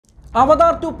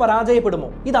അവതാർ 2 പരാജയപ്പെടുമോ?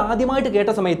 ഇത് ആദ്യമായിട്ട് കേട്ട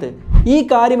സമയത്ത് ഈ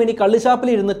കാര്യം ഇനി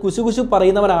കള്ളിഷാപ്പിലിരുന്ന് കുശുകുശു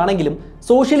പറയുന്നവനാണെങ്കിലും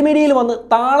സോഷ്യൽ മീഡിയയിൽ വന്ന്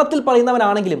താളത്തിൽ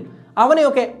പറയുന്നവനാണെങ്കിലും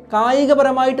അവനെയൊക്കെ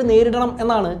കായികപരമായിട്ട് നേരിടണം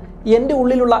എന്നാണ് എൻ്റെ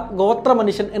ഉള്ളിലുള്ള ഗോത്ര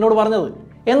മനുഷ്യൻ എന്നോട് പറഞ്ഞത്.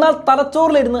 എന്നാൽ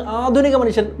തലച്ചോറിലിരുന്ന് ആധുനിക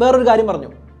മനുഷ്യൻ വേറൊരു കാര്യം പറഞ്ഞു.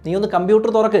 നീ ഒന്ന് കമ്പ്യൂട്ടർ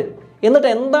തുറക്ക്, എന്നിട്ട്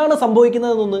എന്താണ്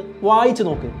സംഭവിക്കുന്നതെന്നൊന്ന് വായിച്ചു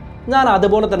നോക്ക്. ഞാൻ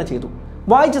അതുപോലെ തന്നെ ചെയ്തു.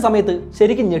 വായിച്ച സമയത്ത്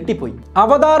ശരിക്കും ഞെട്ടിപ്പോയി.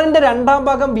 അവതാറിൻ്റെ 2ാം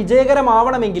ഭാഗം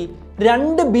വിജയകരമാവണമെങ്കിൽ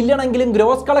 2 ബില്യണെങ്കിലും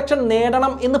ഗ്രോസ് കളക്ഷൻ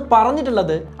നേടണം എന്ന്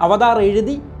പറഞ്ഞിട്ടുള്ളത് അവതാർ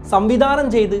എഴുതി സംവിധാനം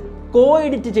ചെയ്ത്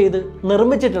എഡിറ്റ് ചെയ്ത്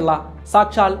നിർമ്മിച്ചിട്ടുള്ള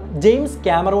സാക്ഷാൽ ജെയിംസ്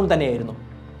കാമറൂൺ തന്നെയായിരുന്നു.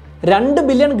 2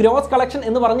 ബില്യൺ ഗ്രോസ് കളക്ഷൻ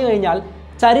എന്ന് പറഞ്ഞു കഴിഞ്ഞാൽ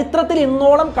ചരിത്രത്തിൽ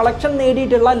ഇന്നോളം കളക്ഷൻ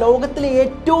നേടിയിട്ടുള്ള ലോകത്തിലെ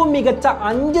ഏറ്റവും മികച്ച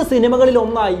 5 സിനിമകളിൽ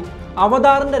ഒന്നായി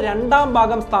അവതാറിൻ്റെ 2ാം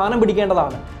ഭാഗം സ്ഥാനം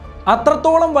പിടിക്കേണ്ടതാണ്.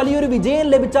 അത്രത്തോളം വലിയൊരു വിജയം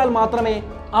ലഭിച്ചാൽ മാത്രമേ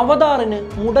അവതാറിന്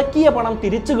മുടക്കിയ പണം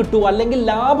തിരിച്ചു കിട്ടൂ, അല്ലെങ്കിൽ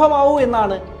ലാഭമാവൂ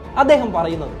എന്നാണ് അദ്ദേഹം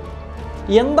പറയുന്നത്.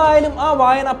 എന്തായാലും ആ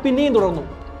വായന പിന്നെയും തുടർന്നു.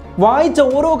 വായിച്ച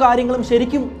ഓരോ കാര്യങ്ങളും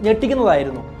ശരിക്കും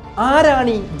ഞെട്ടിക്കുന്നതായിരുന്നു.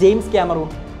 ആരാണ് ഈ ജെയിംസ് കാമറൂൺ?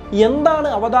 എന്താണ്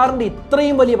അവതാറിൻ്റെ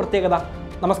ഇത്രയും വലിയ പ്രത്യേകത?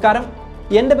 നമസ്കാരം,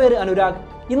 എൻ്റെ പേര് അനുരാഗ്.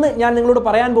 ഇന്ന് ഞാൻ നിങ്ങളോട്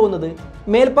പറയാൻ പോകുന്നത്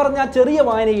മേൽപ്പറഞ്ഞ ചെറിയ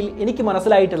വായനയിൽ എനിക്ക്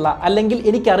മനസ്സിലായിട്ടുള്ള അല്ലെങ്കിൽ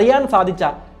എനിക്കറിയാൻ സാധിച്ച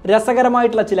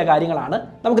രസകരമായിട്ടുള്ള ചില കാര്യങ്ങളാണ്.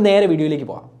 നമുക്ക് നേരെ വീഡിയോയിലേക്ക്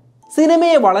പോകാം.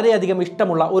 സിനിമയെ വളരെയധികം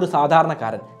ഇഷ്ടമുള്ള ഒരു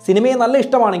സാധാരണക്കാരൻ, സിനിമയെ നല്ല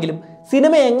ഇഷ്ടമാണെങ്കിലും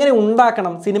സിനിമ എങ്ങനെ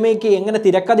ഉണ്ടാക്കണം, സിനിമയ്ക്ക് എങ്ങനെ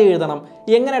തിരക്കഥ എഴുതണം,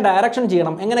 എങ്ങനെ ഡയറക്ഷൻ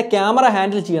ചെയ്യണം, എങ്ങനെ ക്യാമറ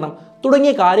ഹാൻഡിൽ ചെയ്യണം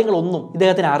തുടങ്ങിയ കാര്യങ്ങളൊന്നും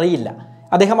ഇദ്ദേഹത്തിന് അറിയില്ല.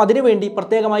 അദ്ദേഹം അതിനുവേണ്ടി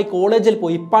പ്രത്യേകമായി കോളേജിൽ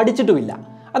പോയി പഠിച്ചിട്ടുമില്ല.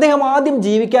 അദ്ദേഹം ആദ്യം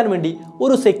ജീവിക്കാൻ വേണ്ടി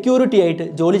ഒരു സെക്യൂരിറ്റി ആയിട്ട്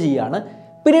ജോലി ചെയ്യുകയാണ്.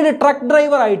 പിന്നീട് ട്രക്ക്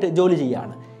ഡ്രൈവറായിട്ട് ജോലി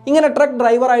ചെയ്യുകയാണ്. ഇങ്ങനെ ട്രക്ക്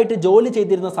ഡ്രൈവറായിട്ട് ജോലി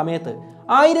ചെയ്തിരുന്ന സമയത്ത്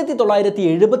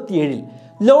 1977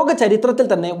 ലോക ചരിത്രത്തിൽ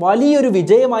തന്നെ വലിയൊരു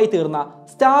വിജയമായി തീർന്ന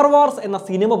സ്റ്റാർ വാർസ് എന്ന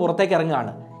സിനിമ പുറത്തേക്ക്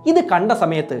ഇറങ്ങുകയാണ്. ഇത് കണ്ട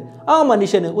സമയത്ത് ആ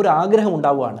മനുഷ്യന് ഒരു ആഗ്രഹം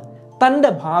ഉണ്ടാവുകയാണ്. തൻ്റെ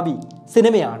ഭാവി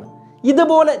സിനിമയാണ്.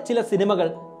 ഇതുപോലെ ചില സിനിമകൾ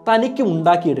തനിക്കും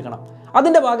ഉണ്ടാക്കിയെടുക്കണം.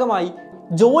 അതിൻ്റെ ഭാഗമായി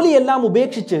ജോലിയെല്ലാം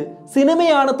ഉപേക്ഷിച്ച്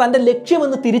സിനിമയാണ് തൻ്റെ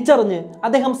ലക്ഷ്യമെന്ന് തിരിച്ചറിഞ്ഞ്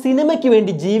അദ്ദേഹം സിനിമയ്ക്ക്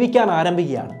വേണ്ടി ജീവിക്കാൻ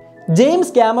ആരംഭിക്കുകയാണ്.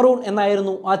 ജെയിംസ് കാമറൂൺ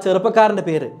എന്നായിരുന്നു ആ ചെറുപ്പക്കാരൻ്റെ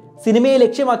പേര്. സിനിമയെ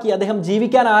ലക്ഷ്യമാക്കി അദ്ദേഹം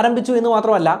ജീവിക്കാൻ ആരംഭിച്ചു എന്ന്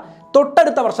മാത്രമല്ല,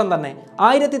 തൊട്ടടുത്ത വർഷം തന്നെ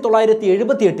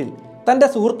 1978 തൻ്റെ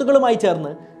സുഹൃത്തുക്കളുമായി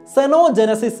ചേർന്ന്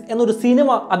സെനോജെനസിസ് എന്നൊരു സിനിമ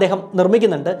അദ്ദേഹം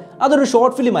നിർമ്മിക്കുന്നുണ്ട്. അതൊരു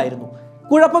ഷോർട്ട് ഫിലിം ആയിരുന്നു.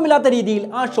 കുഴപ്പമില്ലാത്ത രീതിയിൽ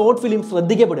ആ ഷോർട്ട് ഫിലിം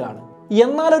ശ്രദ്ധിക്കപ്പെടുകയാണ്.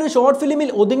 എന്നാൽ ഒരു ഷോർട്ട് ഫിലിമിൽ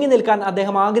ഒതുങ്ങി നിൽക്കാൻ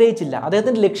അദ്ദേഹം ആഗ്രഹിച്ചില്ല.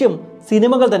 അദ്ദേഹത്തിൻ്റെ ലക്ഷ്യം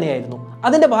സിനിമകൾ തന്നെയായിരുന്നു.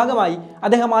 അതിൻ്റെ ഭാഗമായി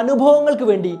അദ്ദേഹം അനുഭവങ്ങൾക്ക്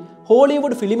വേണ്ടി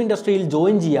ഹോളിവുഡ് ഫിലിം ഇൻഡസ്ട്രിയിൽ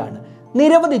ജോയിൻ ചെയ്യുകയാണ്.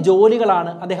 നിരവധി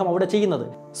ജോലികളാണ് അദ്ദേഹം അവിടെ ചെയ്യുന്നത്.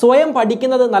 സ്വയം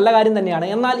പഠിക്കുന്നത് നല്ല കാര്യം തന്നെയാണ്.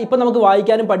 എന്നാൽ ഇപ്പം നമുക്ക്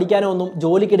വായിക്കാനും പഠിക്കാനും ഒന്നും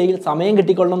ജോലിക്കിടയിൽ സമയം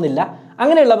കിട്ടിക്കൊള്ളണമെന്നില്ല.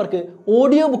 അങ്ങനെയുള്ളവർക്ക്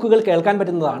ഓഡിയോ ബുക്കുകൾ കേൾക്കാൻ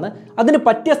പറ്റുന്നതാണ്. അതിന്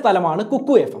പറ്റിയ സ്ഥലമാണ്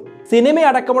കുക്കു FM.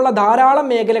 സിനിമയടക്കമുള്ള ധാരാളം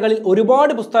മേഖലകളിൽ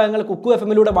ഒരുപാട് പുസ്തകങ്ങൾ കുക്കു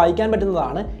FMലൂടെ വായിക്കാൻ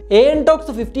പറ്റുന്നതാണ്. ANTOX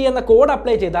 50 എന്ന കോഡ്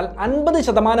അപ്ലൈ ചെയ്താൽ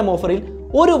 50% ഓഫറിൽ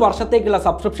 1 വർഷത്തേക്കുള്ള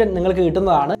സബ്സ്ക്രിപ്ഷൻ നിങ്ങൾക്ക്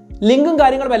കിട്ടുന്നതാണ്. ലിങ്കും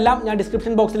കാര്യങ്ങളും എല്ലാം ഞാൻ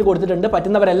ഡിസ്ക്രിപ്ഷൻ ബോക്സിൽ കൊടുത്തിട്ടുണ്ട്.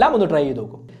 പറ്റുന്നവരെല്ലാം ഒന്ന് ട്രൈ ചെയ്ത്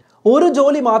നോക്കും. ഒരു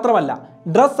ജോലി മാത്രമല്ല,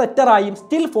 ഡ്രസ് സെറ്ററായും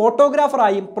സ്റ്റിൽ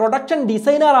ഫോട്ടോഗ്രാഫറായും പ്രൊഡക്ഷൻ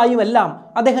ഡിസൈനറായും എല്ലാം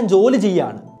അദ്ദേഹം ജോലി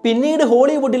ചെയ്യുകയാണ്. പിന്നീട്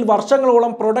ഹോളിവുഡിൽ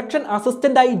വർഷങ്ങളോളം പ്രൊഡക്ഷൻ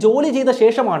അസിസ്റ്റന്റായി ജോലി ചെയ്ത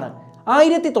ശേഷമാണ്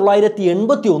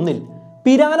 1981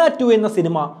 പിരാന 2 എന്ന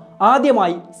സിനിമ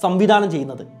ആദ്യമായി സംവിധാനം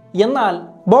ചെയ്യുന്നത്. എന്നാൽ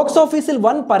ബോക്സ് ഓഫീസിൽ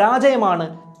വൻ പരാജയമാണ്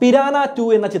പിരാന 2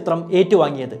 എന്ന ചിത്രം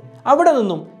ഏറ്റുവാങ്ങിയത്. അവിടെ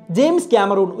നിന്നും ജെയിംസ്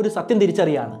കാമറൂൺ ഒരു സത്യം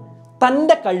തിരിച്ചറിയാണ്.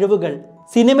 തൻ്റെ കഴിവുകൾ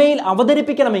സിനിമയിൽ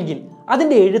അവതരിപ്പിക്കണമെങ്കിൽ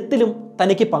അതിൻ്റെ എഴുത്തിലും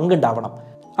തനിക്ക് പങ്കുണ്ടാവണം.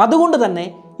 അതുകൊണ്ട് തന്നെ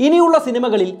ഇനിയുള്ള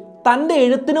സിനിമകളിൽ തൻ്റെ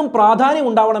എഴുത്തിനും പ്രാധാന്യം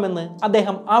ഉണ്ടാവണമെന്ന്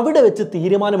അദ്ദേഹം അവിടെ വെച്ച്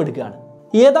തീരുമാനമെടുക്കുകയാണ്.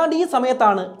 ഏതാണ്ട് ഈ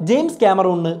സമയത്താണ് ജെയിംസ്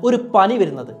കാമറൂണിന് ഒരു പനി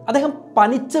വരുന്നത്. അദ്ദേഹം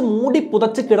പനിച്ച് മൂടി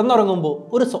പുതച്ച് കിടന്നുറങ്ങുമ്പോൾ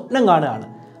ഒരു സ്വപ്നം കാണുകയാണ്.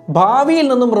 ഭാവിയിൽ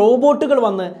നിന്നും റോബോട്ടുകൾ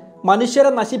വന്ന്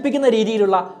മനുഷ്യരെ നശിപ്പിക്കുന്ന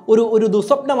രീതിയിലുള്ള ഒരു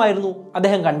ദുസ്വപ്നമായിരുന്നു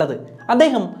അദ്ദേഹം കണ്ടത്.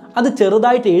 അദ്ദേഹം അത്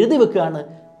ചെറുതായിട്ട് എഴുതി വെക്കുകയാണ്.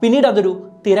 പിന്നീട് അതൊരു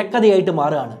തിരക്കഥയായിട്ട്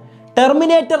മാറുകയാണ്.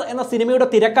 ടെർമിനേറ്റർ എന്ന സിനിമയുടെ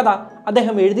തിരക്കഥ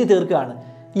അദ്ദേഹം എഴുതി തീർക്കുകയാണ്.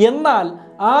 എന്നാൽ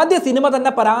ആദ്യ സിനിമ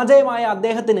തന്നെ പരാജയമായ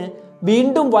അദ്ദേഹത്തിന്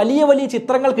വീണ്ടും വലിയ വലിയ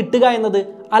ചിത്രങ്ങൾ കിട്ടുക എന്നത്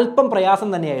അല്പം പ്രയാസം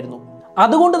തന്നെയായിരുന്നു.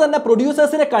 അതുകൊണ്ട് തന്നെ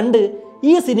പ്രൊഡ്യൂസേഴ്സിനെ കണ്ട്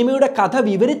ഈ സിനിമയുടെ കഥ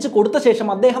വിവരിച്ച് കൊടുത്ത ശേഷം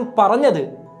അദ്ദേഹം പറഞ്ഞത്,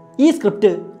 ഈ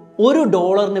സ്ക്രിപ്റ്റ്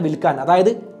 $1 വിൽക്കാൻ,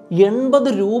 അതായത്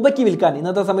 80 രൂപയ്ക്ക് വിൽക്കാൻ,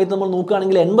 ഇന്നത്തെ സമയത്ത് നമ്മൾ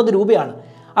നോക്കുകയാണെങ്കിൽ 80 രൂപയാണ്,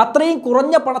 അത്രയും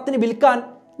കുറഞ്ഞ പണത്തിന് വിൽക്കാൻ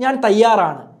ഞാൻ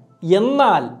തയ്യാറാണ്.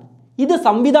 എന്നാൽ ഇത്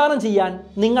സംവിധാനം ചെയ്യാൻ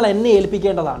നിങ്ങൾ എന്നെ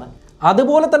ഏൽപ്പിക്കേണ്ടതാണ്.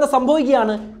 അതുപോലെ തന്നെ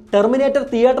സംഭവിക്കുകയാണ്. ടെർമിനേറ്റർ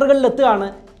തിയേറ്ററുകളിൽ എത്തുകയാണ്.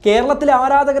 കേരളത്തിലെ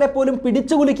ആരാധകരെ പോലും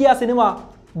പിടിച്ചുകുലുക്കിയ സിനിമ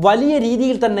വലിയ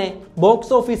രീതിയിൽ തന്നെ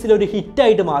ബോക്സ് ഓഫീസിൽ ഒരു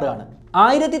ഹിറ്റായിട്ട് മാറുകയാണ്.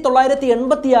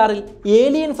 1986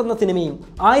 ഏലിയൻസ് എന്ന സിനിമയും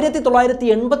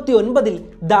 1989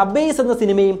 ദ ബേസ് എന്ന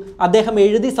സിനിമയും അദ്ദേഹം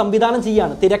എഴുതി സംവിധാനം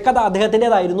ചെയ്യുകയാണ്. തിരക്കഥ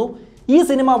അദ്ദേഹത്തിൻ്റെതായിരുന്നു. ഈ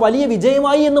സിനിമ വലിയ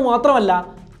വിജയമായി എന്ന് മാത്രമല്ല,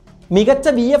 മികച്ച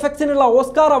VFXനുള്ള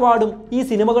ഓസ്കാർ അവാർഡും ഈ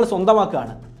സിനിമകൾ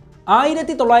സ്വന്തമാക്കുകയാണ്.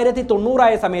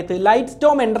 1990 സമയത്ത് ലൈറ്റ്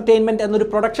സ്റ്റോം എൻ്റർടൈൻമെൻറ്റ് എന്നൊരു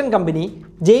പ്രൊഡക്ഷൻ കമ്പനി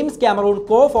ജെയിംസ് ക്യാമറൂൺ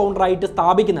കോ ഫൗണ്ടറായിട്ട്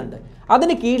സ്ഥാപിക്കുന്നുണ്ട്.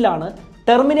 അതിന് കീഴിലാണ്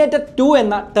ടെർമിനേറ്റർ 2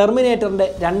 എന്ന ടെർമിനേറ്ററിൻ്റെ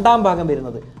 2ാം ഭാഗം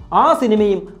വരുന്നത്. ആ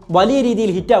സിനിമയും വലിയ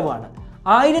രീതിയിൽ ഹിറ്റാവുകയാണ്.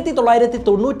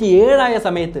 1997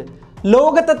 സമയത്ത്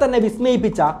ലോകത്തെ തന്നെ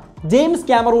വിസ്മയിപ്പിച്ച ജെയിംസ്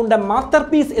ക്യാമറൂണിൻ്റെ മാസ്റ്റർ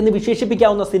പീസ് എന്ന്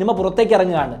വിശേഷിപ്പിക്കാവുന്ന സിനിമ പുറത്തേക്ക്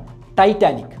ഇറങ്ങുകയാണ്,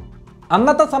 ടൈറ്റാനിക്.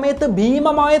 അന്നത്തെ സമയത്ത്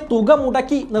ഭീമമായ തുക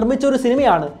മുടക്കി നിർമ്മിച്ച ഒരു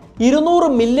സിനിമയാണ്. $200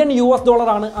 മില്യൺ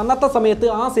അന്നത്തെ സമയത്ത്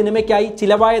ആ സിനിമയ്ക്കായി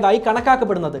ചിലവായതായി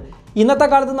കണക്കാക്കപ്പെടുന്നത്. ഇന്നത്തെ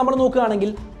കാലത്ത് നമ്മൾ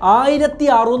നോക്കുകയാണെങ്കിൽ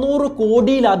 1600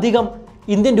 കോടിയിലധികം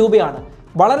ഇന്ത്യൻ രൂപയാണ്.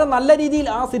 വളരെ നല്ല രീതിയിൽ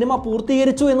ആ സിനിമ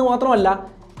പൂർത്തീകരിച്ചു എന്ന് മാത്രമല്ല,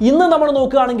 ഇന്ന് നമ്മൾ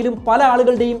നോക്കുകയാണെങ്കിലും പല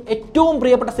ആളുകളുടെയും ഏറ്റവും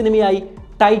പ്രിയപ്പെട്ട സിനിമയായി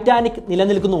ടൈറ്റാനിക്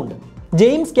നിലനിൽക്കുന്നുമുണ്ട്.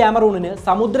 ജെയിംസ് ക്യാമറൂണിന്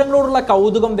സമുദ്രങ്ങളോടുള്ള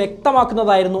കൗതുകം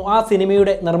വ്യക്തമാക്കുന്നതായിരുന്നു ആ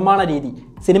സിനിമയുടെ നിർമ്മാണ രീതി.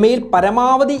 സിനിമയിൽ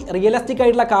പരമാവധി റിയലിസ്റ്റിക്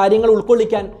ആയിട്ടുള്ള കാര്യങ്ങൾ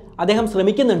ഉൾക്കൊള്ളിക്കാൻ അദ്ദേഹം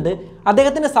ശ്രമിക്കുന്നുണ്ട്.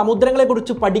 അദ്ദേഹത്തിന്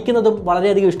സമുദ്രങ്ങളെക്കുറിച്ച് പഠിക്കുന്നതും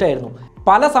വളരെയധികം ഇഷ്ടമായിരുന്നു.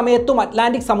 പല സമയത്തും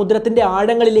അറ്റ്ലാന്റിക് സമുദ്രത്തിൻ്റെ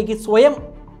ആഴങ്ങളിലേക്ക് സ്വയം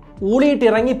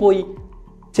ഊളിയിട്ടിറങ്ങിപ്പോയി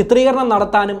ചിത്രീകരണം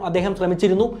നടത്താനും അദ്ദേഹം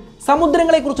ശ്രമിച്ചിരുന്നു.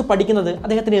 സമുദ്രങ്ങളെക്കുറിച്ച് പഠിക്കുന്നത്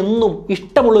അദ്ദേഹത്തിന് എന്നും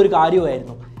ഇഷ്ടമുള്ള ഒരു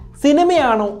കാര്യമായിരുന്നു.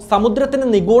 സിനിമയാണോ സമുദ്രത്തിൻ്റെ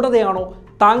നിഗൂഢതയാണോ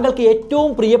താങ്കൾക്ക്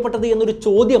ഏറ്റവും പ്രിയപ്പെട്ടത് എന്നൊരു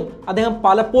ചോദ്യം അദ്ദേഹം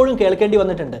പലപ്പോഴും കേൾക്കേണ്ടി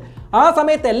വന്നിട്ടുണ്ട്. ആ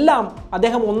സമയത്തെല്ലാം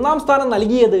അദ്ദേഹം 1ാം സ്ഥാനം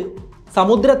നൽകിയത്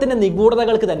സമുദ്രത്തിൻ്റെ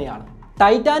നിഗൂഢതകൾക്ക് തന്നെയാണ്.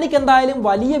 ടൈറ്റാനിക് എന്തായാലും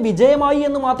വലിയ വിജയമായി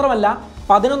എന്ന് മാത്രമല്ല,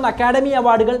 11 അക്കാഡമി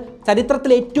അവാർഡുകൾ,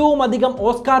 ചരിത്രത്തിൽ ഏറ്റവും അധികം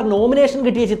ഓസ്കാർ നോമിനേഷൻ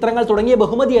കിട്ടിയ ചിത്രങ്ങൾ തുടങ്ങിയ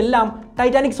ബഹുമതിയെല്ലാം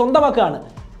ടൈറ്റാനിക് സ്വന്തമാക്കുകയാണ്.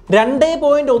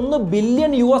 $2.1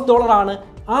 ബില്യൺ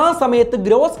ആ സമയത്ത്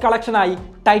ഗ്രോസ് കളക്ഷനായി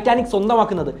ടൈറ്റാനിക്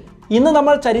സ്വന്തമാക്കുന്നത്. ഇന്ന്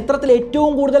നമ്മൾ ചരിത്രത്തിൽ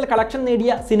ഏറ്റവും കൂടുതൽ കളക്ഷൻ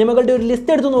നേടിയ സിനിമകളുടെ ഒരു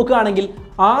ലിസ്റ്റ് എടുത്ത് നോക്കുകയാണെങ്കിൽ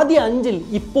ആദ്യ 5-ൽ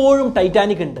ഇപ്പോഴും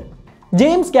ടൈറ്റാനിക് ഉണ്ട്.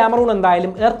 ജെയിംസ് ക്യാമറൂൺ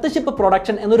എന്തായാലും എർത്ത്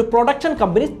പ്രൊഡക്ഷൻ എന്നൊരു പ്രൊഡക്ഷൻ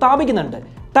കമ്പനി സ്ഥാപിക്കുന്നുണ്ട്.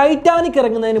 ടൈറ്റാനിക്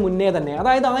ഇറങ്ങുന്നതിന് മുന്നേ തന്നെ,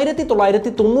 അതായത്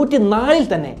 1994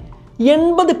 തന്നെ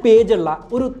 80 പേജുള്ള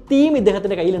ഒരു തീം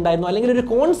ഇദ്ദേഹത്തിൻ്റെ കയ്യിലുണ്ടായിരുന്നു, അല്ലെങ്കിൽ ഒരു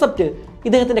കോൺസെപ്റ്റ്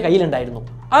ഇദ്ദേഹത്തിൻ്റെ കയ്യിലുണ്ടായിരുന്നു.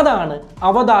 അതാണ്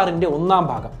അവതാറിൻ്റെ 1ാം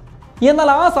ഭാഗം. എന്നാൽ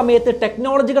ആ സമയത്ത്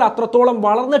ടെക്നോളജികൾ അത്രത്തോളം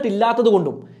വളർന്നിട്ടില്ലാത്തത്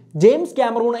കൊണ്ടും ജെയിംസ്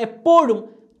ക്യാമറൂൺ എപ്പോഴും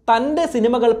തൻ്റെ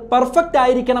സിനിമകൾ പെർഫെക്റ്റ്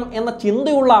ആയിരിക്കണം എന്ന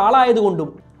ചിന്തയുള്ള ആളായതുകൊണ്ടും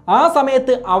ആ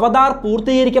സമയത്ത് അവതാർ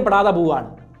പൂർത്തീകരിക്കപ്പെടാതെ പോവുകയാണ്.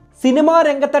 സിനിമാ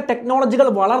രംഗത്തെ ടെക്നോളജികൾ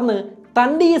വളർന്ന്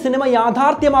തൻ്റെ ഈ സിനിമ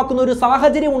യാഥാർത്ഥ്യമാക്കുന്ന ഒരു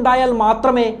സാഹചര്യം ഉണ്ടായാൽ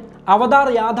മാത്രമേ അവതാർ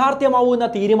യാഥാർത്ഥ്യമാവൂ എന്ന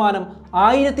തീരുമാനം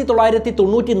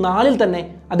 1994 തന്നെ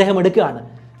അദ്ദേഹം എടുക്കുകയാണ്.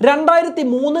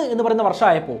 2003 എന്ന് പറയുന്ന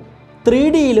വർഷമായപ്പോൾ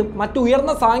 3Dയിലും മറ്റു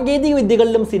ഉയർന്ന സാങ്കേതിക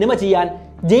വിദ്യകളിലും സിനിമ ചെയ്യാൻ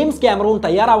ജെയിംസ് ക്യാമറൂൺ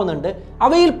തയ്യാറാവുന്നുണ്ട്.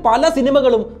 അവയിൽ പല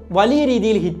സിനിമകളും വലിയ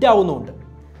രീതിയിൽ ഹിറ്റാവുന്നുമുണ്ട്.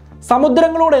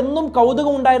 സമുദ്രങ്ങളോട് എന്നും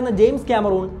കൗതുകമുണ്ടായിരുന്ന ജെയിംസ്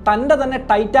ക്യാമറൂൺ തൻ്റെ തന്നെ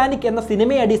ടൈറ്റാനിക് എന്ന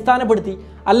സിനിമയെ അടിസ്ഥാനപ്പെടുത്തി,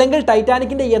 അല്ലെങ്കിൽ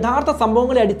ടൈറ്റാനിക്കിൻ്റെ യഥാർത്ഥ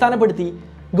സംഭവങ്ങളെ അടിസ്ഥാനപ്പെടുത്തി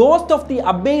ഗോസ്റ്റ് ഓഫ് ദി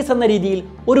അബേസ് എന്ന രീതിയിൽ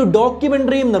ഒരു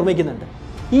ഡോക്യുമെൻ്ററിയും നിർമ്മിക്കുന്നുണ്ട്.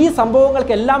 ഈ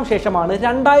സംഭവങ്ങൾക്കെല്ലാം ശേഷമാണ്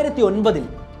 2009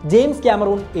 ജെയിംസ്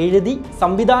ക്യാമറൂൺ എഴുതി,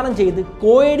 സംവിധാനം ചെയ്ത്,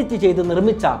 കോ-എഡിറ്റ് ചെയ്ത്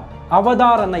നിർമ്മിച്ച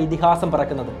അവതാർ എന്ന ഇതിഹാസം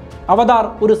പിറക്കുന്നത്. അവതാർ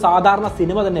ഒരു സാധാരണ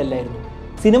സിനിമ തന്നെയല്ലായിരുന്നു.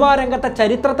 സിനിമാ രംഗത്തെ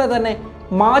ചരിത്രത്തെ തന്നെ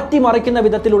മാറ്റിമറിക്കുന്ന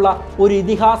വിധത്തിലുള്ള ഒരു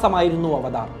ഇതിഹാസമായിരുന്നു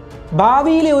അവതാർ.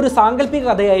 ഭാവിയിലെ ഒരു സാങ്കല്പിക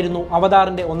കഥയായിരുന്നു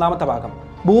അവതാറിൻ്റെ 1ാമത്തെ ഭാഗം.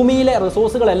 ഭൂമിയിലെ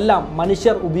റിസോഴ്സുകളെല്ലാം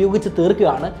മനുഷ്യർ ഉപയോഗിച്ച്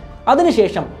തീർക്കുകയാണ്.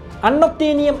 അതിനുശേഷം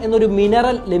അൺഒബ്റ്റേനിയം എന്നൊരു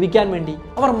മിനറൽ ലഭിക്കാൻ വേണ്ടി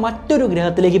അവർ മറ്റൊരു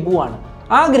ഗ്രഹത്തിലേക്ക് പോവുകയാണ്.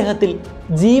 ആ ഗ്രഹത്തിൽ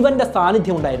ജീവന്റെ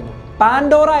സാന്നിധ്യം ഉണ്ടായിരുന്നു.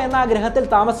 പാൻഡോറ എന്ന ആ ഗ്രഹത്തിൽ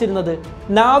താമസിച്ചിരുന്നത്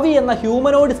നാവി എന്ന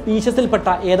ഹ്യൂമനോയിഡ് സ്പീഷ്യസിൽപ്പെട്ട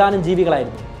ഏതാനും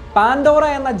ജീവികളായിരുന്നു. പാൻഡോറ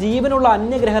എന്ന ജീവനുള്ള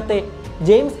അന്യഗ്രഹത്തെ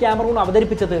ജെയിംസ് ക്യാമറൂൺ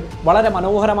അവതരിപ്പിച്ചത് വളരെ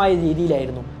മനോഹരമായ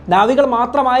രീതിയിലായിരുന്നു. നാവികൾ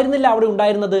മാത്രമായിരുന്നില്ല അവിടെ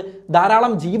ഉണ്ടായിരുന്നത്,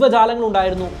 ധാരാളം ജീവജാലങ്ങൾ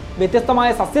ഉണ്ടായിരുന്നു, വ്യത്യസ്തമായ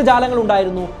സസ്യജാലങ്ങൾ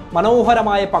ഉണ്ടായിരുന്നു,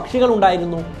 മനോഹരമായ പക്ഷികൾ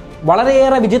ഉണ്ടായിരുന്നു.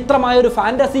 വളരെയേറെ വിചിത്രമായ ഒരു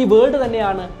ഫാന്റസി വേൾഡ്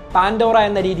തന്നെയാണ് പാൻഡോറ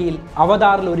എന്ന രീതിയിൽ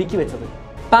അവതാറിൽ ഒരുക്കി വെച്ചത്.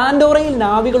 പാൻഡോറയിൽ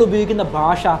നാവികൾ ഉപയോഗിക്കുന്ന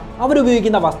ഭാഷ,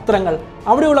 അവരുപയോഗിക്കുന്ന വസ്ത്രങ്ങൾ,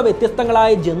 അവിടെയുള്ള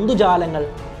വ്യത്യസ്തങ്ങളായ ജന്തുജാലങ്ങൾ,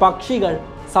 പക്ഷികൾ,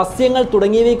 സസ്യങ്ങൾ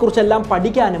തുടങ്ങിയവയെക്കുറിച്ചെല്ലാം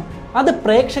പഠിക്കാനും അത്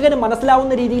പ്രേക്ഷകന്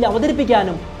മനസ്സിലാവുന്ന രീതിയിൽ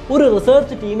അവതരിപ്പിക്കാനും ഒരു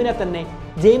റിസർച്ച് ടീമിനെ തന്നെ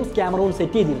ജെയിംസ് ക്യാമറൂൺ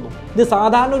സെറ്റ് ചെയ്തിരുന്നു. ഇത്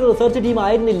സാധാരണ ഒരു റിസർച്ച് ടീം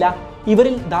ആയിരുന്നില്ല.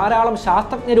 ഇവരിൽ ധാരാളം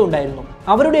ശാസ്ത്രജ്ഞരും ഉണ്ടായിരുന്നു.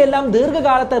 അവരുടെ എല്ലാം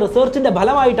ദീർഘകാലത്തെ റിസർച്ചിൻ്റെ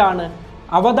ഫലമായിട്ടാണ്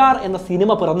അവതാർ എന്ന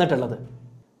സിനിമ പിറന്നിട്ടുള്ളത്.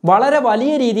 വളരെ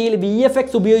വലിയ രീതിയിൽ VFX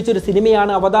ഉപയോഗിച്ചൊരു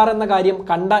സിനിമയാണ് അവതാർ എന്ന കാര്യം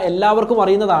കണ്ട എല്ലാവർക്കും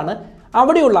അറിയുന്നതാണ്.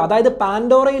 അവിടെയുള്ള, അതായത്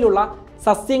പാൻഡോറയിലുള്ള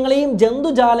സസ്യങ്ങളെയും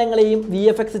ജന്തുജാലങ്ങളെയും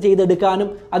VFX ചെയ്തെടുക്കാനും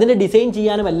അതിൻ്റെ ഡിസൈൻ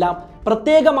ചെയ്യാനുമെല്ലാം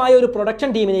പ്രത്യേകമായ ഒരു പ്രൊഡക്ഷൻ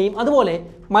ടീമിനെയും, അതുപോലെ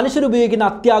മനുഷ്യരുപയോഗിക്കുന്ന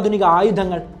അത്യാധുനിക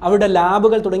ആയുധങ്ങൾ, അവരുടെ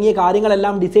ലാബുകൾ തുടങ്ങിയ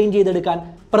കാര്യങ്ങളെല്ലാം ഡിസൈൻ ചെയ്തെടുക്കാൻ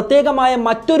പ്രത്യേകമായ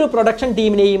മറ്റൊരു പ്രൊഡക്ഷൻ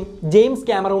ടീമിനെയും ജെയിംസ്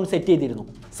ക്യാമറൂൺ സെറ്റ് ചെയ്തിരുന്നു.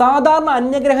 സാധാരണ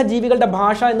അന്യഗ്രഹ ജീവികളുടെ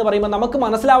ഭാഷ എന്ന് പറയുമ്പോൾ നമുക്ക്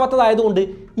മനസ്സിലാവാത്തതായതുകൊണ്ട്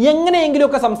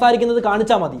എങ്ങനെയെങ്കിലുമൊക്കെ സംസാരിക്കുന്നത്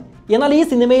കാണിച്ചാൽ മതി. എന്നാൽ ഈ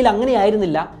സിനിമയിൽ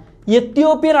അങ്ങനെയായിരുന്നില്ല.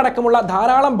 എത്യോപ്യൻ അടക്കമുള്ള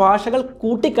ധാരാളം ഭാഷകൾ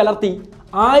കൂട്ടിക്കലർത്തി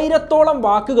 1000ഓളം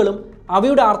വാക്കുകളും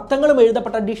അവയുടെ അർത്ഥങ്ങളും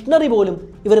എഴുതപ്പെട്ട ഡിക്ഷണറി പോലും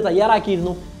ഇവർ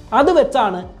തയ്യാറാക്കിയിരുന്നു. അത്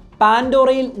വെച്ചാണ്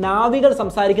പാൻഡോറയിൽ നാവികൾ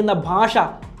സംസാരിക്കുന്ന ഭാഷ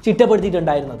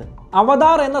ചിട്ടപ്പെടുത്തിയിട്ടുണ്ടായിരുന്നത്.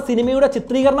 അവതാർ എന്ന സിനിമയുടെ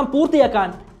ചിത്രീകരണം പൂർത്തിയാക്കാൻ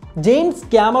ജെയിംസ്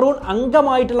ക്യാമറൂൺ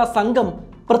അംഗമായിട്ടുള്ള സംഘം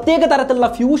പ്രത്യേക തരത്തിലുള്ള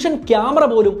ഫ്യൂഷൻ ക്യാമറ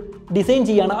പോലും ഡിസൈൻ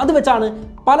ചെയ്യാണ്. അത് വെച്ചാണ്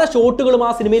പല ഷോട്ടുകളും ആ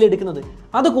സിനിമയിൽ എടുക്കുന്നത്.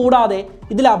 അതുകൂടാതെ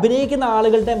ഇതിൽ അഭിനയിക്കുന്ന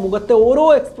ആളുകളുടെ മുഖത്തെ ഓരോ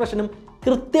എക്സ്പ്രഷനും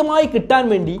കൃത്യമായി കിട്ടാൻ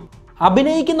വേണ്ടി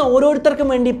അഭിനയിക്കുന്ന ഓരോരുത്തർക്കും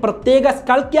വേണ്ടി പ്രത്യേക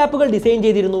സ്കൾ ക്യാപ്പുകൾ ഡിസൈൻ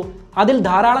ചെയ്തിരുന്നു. അതിൽ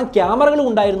ധാരാളം ക്യാമറകളും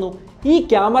ഉണ്ടായിരുന്നു. ഈ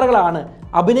ക്യാമറകളാണ്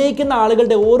അഭിനയിക്കുന്ന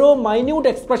ആളുകളുടെ ഓരോ മൈന്യൂട്ട്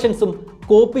എക്സ്പ്രഷൻസും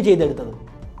കോപ്പി ചെയ്തെടുത്തത്.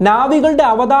 നാവികളുടെ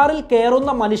അവതാറിൽ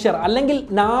കയറുന്ന മനുഷ്യർ അല്ലെങ്കിൽ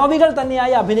നാവികൾ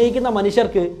തന്നെയായി അഭിനയിക്കുന്ന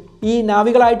മനുഷ്യർക്ക് ഈ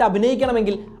നാവികളായിട്ട്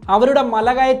അഭിനയിക്കണമെങ്കിൽ അവരുടെ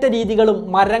മലകയറ്റ രീതികളും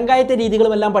മരം കയറ്റ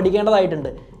രീതികളും എല്ലാം പഠിക്കേണ്ടതായിട്ടുണ്ട്.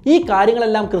 ഈ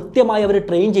കാര്യങ്ങളെല്ലാം കൃത്യമായി അവർ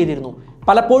ട്രെയിൻ ചെയ്തിരുന്നു.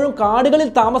 പലപ്പോഴും കാടുകളിൽ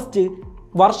താമസിച്ച്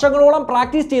വർഷങ്ങളോളം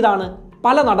പ്രാക്ടീസ് ചെയ്താണ്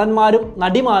പല നടന്മാരും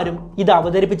നടിമാരും ഇത്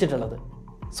അവതരിപ്പിച്ചിട്ടുള്ളത്.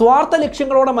 സ്വാർത്ഥ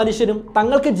ലക്ഷ്യങ്ങളോടെ മനുഷ്യരും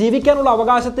തങ്ങൾക്ക് ജീവിക്കാനുള്ള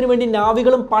അവകാശത്തിന് വേണ്ടി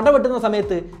നാവികളും പടവെട്ടുന്ന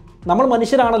സമയത്ത് നമ്മൾ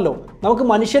മനുഷ്യരാണല്ലോ, നമുക്ക്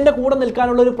മനുഷ്യൻ്റെ കൂടെ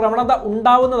നിൽക്കാനുള്ള ഒരു പ്രവണത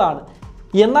ഉണ്ടാവുന്നതാണ്.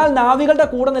 എന്നാൽ നാവികളുടെ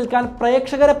കൂടെ നിൽക്കാൻ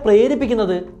പ്രേക്ഷകരെ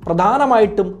പ്രേരിപ്പിക്കുന്നത്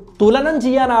പ്രധാനമായിട്ടും തുലനം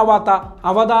ചെയ്യാനാവാത്ത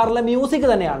അവതാറിലെ മ്യൂസിക്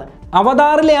തന്നെയാണ്.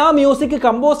 അവതാറിലെ ആ മ്യൂസിക്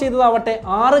കമ്പോസ് ചെയ്തതാവട്ടെ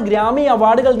 6 ഗ്രാമി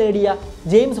അവാർഡുകൾ നേടിയ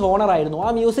ജെയിംസ് ഹോണർ ആയിരുന്നു.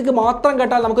 ആ മ്യൂസിക് മാത്രം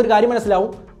കേട്ടാൽ നമുക്കൊരു കാര്യം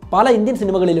മനസ്സിലാവും, പല ഇന്ത്യൻ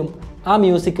സിനിമകളിലും ആ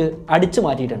മ്യൂസിക് അടിച്ചു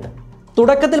മാറ്റിയിട്ടുണ്ട്.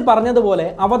 തുടക്കത്തിൽ പറഞ്ഞതുപോലെ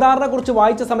അവതാറിനെ കുറിച്ച്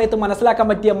വായിച്ച സമയത്ത് മനസ്സിലാക്കാൻ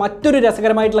പറ്റിയ മറ്റൊരു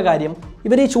രസകരമായിട്ടുള്ള കാര്യം,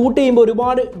 ഇവർ ഈ ഷൂട്ട് ചെയ്യുമ്പോൾ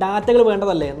ഒരുപാട് ഡാറ്റകൾ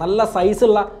വേണ്ടതല്ലേ, നല്ല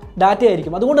സൈസുള്ള ഡാറ്റ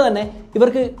ആയിരിക്കും. അതുകൊണ്ട് തന്നെ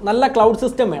ഇവർക്ക് നല്ല ക്ലൗഡ്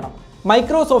സിസ്റ്റം വേണം.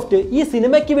 മൈക്രോസോഫ്റ്റ് ഈ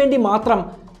സിനിമയ്ക്ക് വേണ്ടി മാത്രം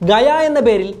ഗയ എന്ന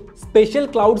പേരിൽ സ്പെഷ്യൽ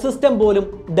ക്ലൗഡ് സിസ്റ്റം പോലും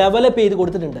ഡെവലപ്പ് ചെയ്ത്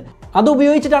കൊടുത്തിട്ടുണ്ട്.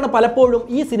 അതുപയോഗിച്ചിട്ടാണ് പലപ്പോഴും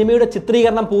ഈ സിനിമയുടെ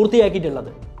ചിത്രീകരണം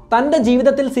പൂർത്തിയാക്കിയിട്ടുള്ളത്. തൻ്റെ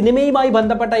ജീവിതത്തിൽ സിനിമയുമായി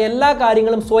ബന്ധപ്പെട്ട എല്ലാ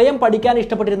കാര്യങ്ങളും സ്വയം പഠിക്കാൻ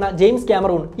ഇഷ്ടപ്പെട്ടിരുന്ന ജെയിംസ്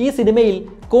ക്യാമറൂൺ ഈ സിനിമയിൽ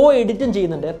എഡിറ്റും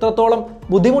ചെയ്യുന്നുണ്ട്. എത്രത്തോളം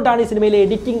ബുദ്ധിമുട്ടാണ് ഈ സിനിമയിലെ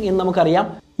എഡിറ്റിംഗ് എന്ന് നമുക്കറിയാം.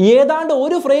 ഏതാണ്ട്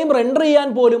ഒരു ഫ്രെയിം റെൻഡർ ചെയ്യാൻ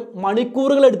പോലും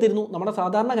മണിക്കൂറുകൾ എടുത്തിരുന്നു. നമ്മുടെ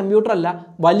സാധാരണ കമ്പ്യൂട്ടർ അല്ല,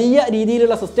 വലിയ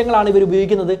രീതിയിലുള്ള സിസ്റ്റങ്ങളാണ് ഇവർ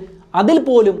ഉപയോഗിക്കുന്നത്. അതിൽ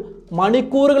പോലും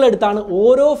മണിക്കൂറുകൾ എടുത്താണ്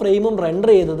ഓരോ ഫ്രെയിമും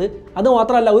റെൻഡർ ചെയ്തത്.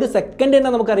 അതുമാത്രമല്ല, ഒരു സെക്കൻഡ്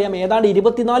തന്നെ നമുക്കറിയാം ഏതാണ്ട്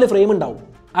 24 ഫ്രെയിം ഉണ്ടാവും.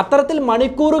 അത്തരത്തിൽ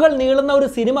മണിക്കൂറുകൾ നീളുന്ന ഒരു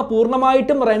സിനിമ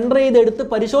പൂർണ്ണമായിട്ടും റെൻഡർ ചെയ്തെടുത്ത്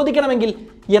പരിശോധിക്കണമെങ്കിൽ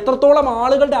എത്രത്തോളം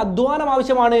ആളുകളുടെ അധ്വാനം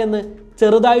ആവശ്യമാണ് എന്ന്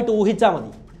ചെറുതായിട്ട് ഊഹിച്ചാൽ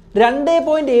മതി.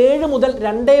 2.7 മുതൽ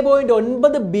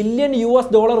 2.9 ബില്യൺ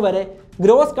US$ വരെ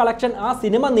ഗ്രോസ് കളക്ഷൻ ആ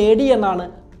സിനിമ നേടി എന്നാണ്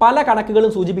പല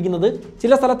കണക്കുകളും സൂചിപ്പിക്കുന്നത്.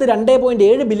 ചില സ്ഥലത്ത്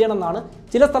 2.7 ബില്യൺ എന്നാണ്,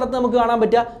 ചില സ്ഥലത്ത് നമുക്ക് കാണാൻ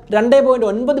പറ്റുക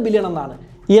 2.9 ബില്യൺ എന്നാണ്.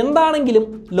 എന്താണെങ്കിലും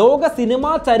ലോക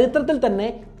സിനിമാ ചരിത്രത്തിൽ തന്നെ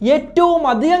ഏറ്റവും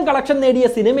അധികം കളക്ഷൻ നേടിയ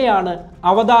സിനിമയാണ്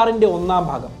അവതാറിൻ്റെ 1ാം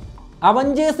ഭാഗം.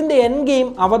 അവഞ്ചേഴ്സിൻ്റെ എൻ ഗെയിം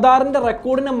അവതാറിൻ്റെ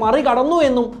റെക്കോർഡിനെ മറികടന്നു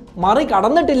എന്നും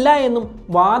മറികടന്നിട്ടില്ല എന്നും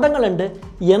വാദങ്ങളുണ്ട്.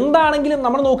 എന്താണെങ്കിലും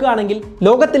നമ്മൾ നോക്കുകയാണെങ്കിൽ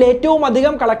ലോകത്തിൽ ഏറ്റവും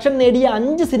അധികം കളക്ഷൻ നേടിയ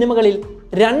 5 സിനിമകളിൽ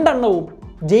 2 എണ്ണവും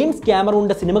ജെയിംസ്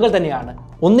ക്യാമറൂണിൻ്റെ സിനിമകൾ തന്നെയാണ്.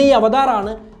 ഒന്ന് ഈ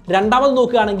അവതാറാണ്, രണ്ടാമത്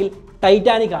നോക്കുകയാണെങ്കിൽ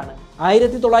ടൈറ്റാനിക് ആണ്.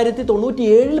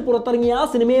 1997 പുറത്തിറങ്ങിയ ആ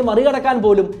സിനിമയെ മറികടക്കാൻ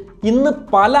പോലും ഇന്ന്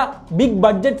പല ബിഗ്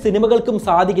ബഡ്ജറ്റ് സിനിമകൾക്കും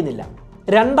സാധിക്കുന്നില്ല.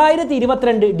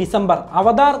 2022 December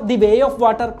Avatar the way of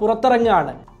water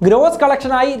പുറത്തിറങ്ങുകയാണ്. Gross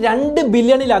കളക്ഷനായി 2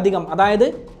 ബില്യണിലധികം, അതായത്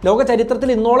ലോക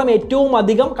ചരിത്രത്തിൽ ഇന്നോളം ഏറ്റവും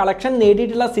അധികം കളക്ഷൻ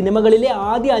നേടിയിട്ടുള്ള സിനിമകളിലെ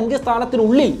ആദ്യ 5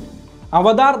 സ്ഥാനത്തിനുള്ളിൽ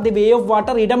അവതാർ ദി വേ ഓഫ്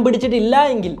വാട്ടർ ഇടം പിടിച്ചിട്ടില്ല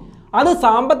എങ്കിൽ അത്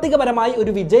സാമ്പത്തികപരമായി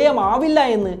ഒരു വിജയമാവില്ല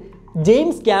എന്ന്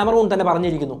ജെയിംസ് ക്യാമറൂൺ തന്നെ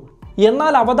പറഞ്ഞിരിക്കുന്നു.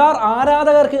 എന്നാൽ അവതാർ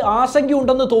ആരാധകർക്ക്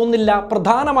ആശങ്കയുണ്ടെന്ന് തോന്നുന്നില്ല.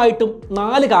 പ്രധാനമായിട്ടും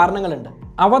 4 കാരണങ്ങളുണ്ട്.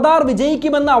 അവതാർ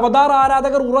വിജയിക്കുമെന്ന് അവതാർ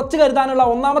ആരാധകർ ഉറച്ചു കരുതാനുള്ള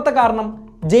ഒന്നാമത്തെ കാരണം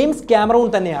ജെയിംസ് ക്യാമറൂൺ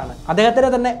തന്നെയാണ്. അദ്ദേഹത്തിൻ്റെ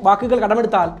തന്നെ വാക്കുകൾ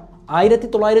കടമെടുത്താൽ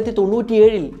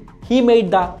 1997 ഹി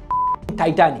മെയ്ഡ് ദ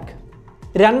ടൈറ്റാനിക്.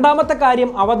 രണ്ടാമത്തെ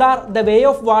കാര്യം അവതാർ ദ വേ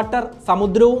ഓഫ് വാട്ടർ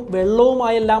സമുദ്രവും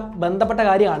വെള്ളവുമായെല്ലാം ബന്ധപ്പെട്ട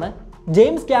കാര്യമാണ്.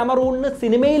 ജെയിംസ് ക്യാമറൂണിന്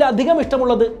സിനിമയിൽ അധികം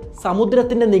ഇഷ്ടമുള്ളത്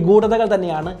സമുദ്രത്തിൻ്റെ നിഗൂഢതകൾ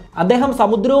തന്നെയാണ്. അദ്ദേഹം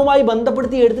സമുദ്രവുമായി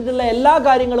ബന്ധപ്പെടുത്തി എടുത്തിട്ടുള്ള എല്ലാ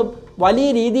കാര്യങ്ങളും വലിയ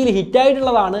രീതിയിൽ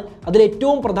ഹിറ്റായിട്ടുള്ളതാണ്.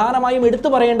 അതിലേറ്റവും പ്രധാനമായും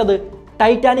എടുത്തു പറയേണ്ടത്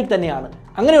ടൈറ്റാനിക് തന്നെയാണ്.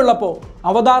 അങ്ങനെയുള്ളപ്പോൾ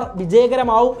അവതാർ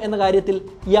വിജയകരമാവും എന്ന കാര്യത്തിൽ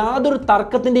യാതൊരു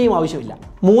തർക്കത്തിൻ്റെയും ആവശ്യമില്ല.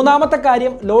 മൂന്നാമത്തെ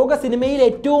കാര്യം, ലോക സിനിമയിൽ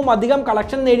ഏറ്റവും അധികം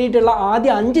കളക്ഷൻ നേടിയിട്ടുള്ള ആദ്യ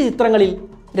 5 ചിത്രങ്ങളിൽ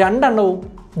 2 എണ്ണവും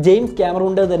ജെയിംസ്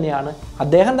ക്യാമറൂണിൻ്റെ തന്നെയാണ്.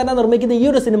 അദ്ദേഹം തന്നെ നിർമ്മിക്കുന്ന ഈ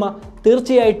ഒരു സിനിമ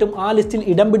തീർച്ചയായിട്ടും ആ ലിസ്റ്റിൽ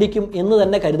ഇടം പിടിക്കും എന്ന്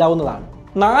തന്നെ കരുതാവുന്നതാണ്.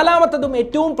 നാലാമത്തതും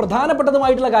ഏറ്റവും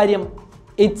പ്രധാനപ്പെട്ടതുമായിട്ടുള്ള കാര്യം,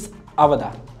 ഇറ്റ്സ്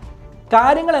അവതാർ.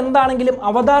 കാര്യങ്ങൾ എന്താണെങ്കിലും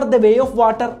അവതാർ ദ വേ ഓഫ്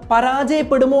വാട്ടർ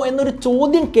പരാജയപ്പെടുമോ എന്നൊരു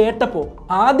ചോദ്യം കേട്ടപ്പോൾ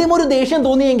ആദ്യം ഒരു ദേഷ്യം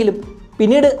തോന്നിയെങ്കിലും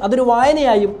പിന്നീട് അതൊരു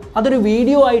വായനയായും അതൊരു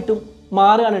വീഡിയോ ആയിട്ടും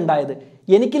മാറുകയാണ് ഉണ്ടായത്.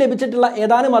 എനിക്ക് ലഭിച്ചിട്ടുള്ള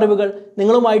ഏതാനും അറിവുകൾ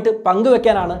നിങ്ങളുമായിട്ട്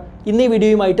പങ്കുവെക്കാനാണ് ഇന്ന് ഈ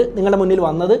വീഡിയോയുമായിട്ട് നിങ്ങളുടെ മുന്നിൽ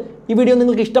വന്നത്. ഈ വീഡിയോ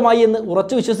നിങ്ങൾക്ക് ഇഷ്ടമായി എന്ന്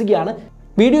ഉറച്ചു വിശ്വസിക്കുകയാണ്.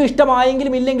 വീഡിയോ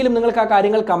ഇഷ്ടമായെങ്കിലും ഇല്ലെങ്കിലും നിങ്ങൾക്ക് ആ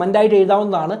കാര്യങ്ങൾ കമൻ്റായിട്ട്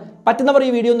എഴുതാവുന്നതാണ്. പറ്റുന്നവർ ഈ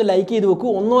വീഡിയോ ഒന്ന് ലൈക്ക് ചെയ്ത് വെക്കൂ.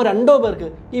 1-2 പേർക്ക്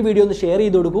ഈ വീഡിയോ ഒന്ന് ഷെയർ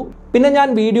ചെയ്ത് കൊടുക്കൂ. പിന്നെ ഞാൻ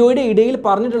വീഡിയോയുടെ ഇടയിൽ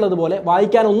പറഞ്ഞിട്ടുള്ളതുപോലെ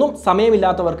വായിക്കാനൊന്നും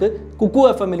സമയമില്ലാത്തവർക്ക് കുക്കു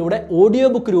FM-ലൂടെ ഓഡിയോ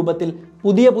ബുക്ക് രൂപത്തിൽ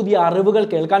പുതിയ അറിവുകൾ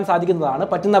കേൾക്കാൻ സാധിക്കുന്നതാണ്.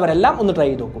 പറ്റുന്നവരെല്ലാം ഒന്ന് ട്രൈ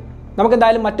ചെയ്ത് നോക്കൂ. നമുക്ക്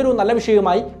എന്തായാലും മറ്റൊരു നല്ല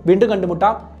വിഷയവുമായി വീണ്ടും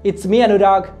കണ്ടുമുട്ടാം. It's me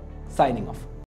Anurag, signing off.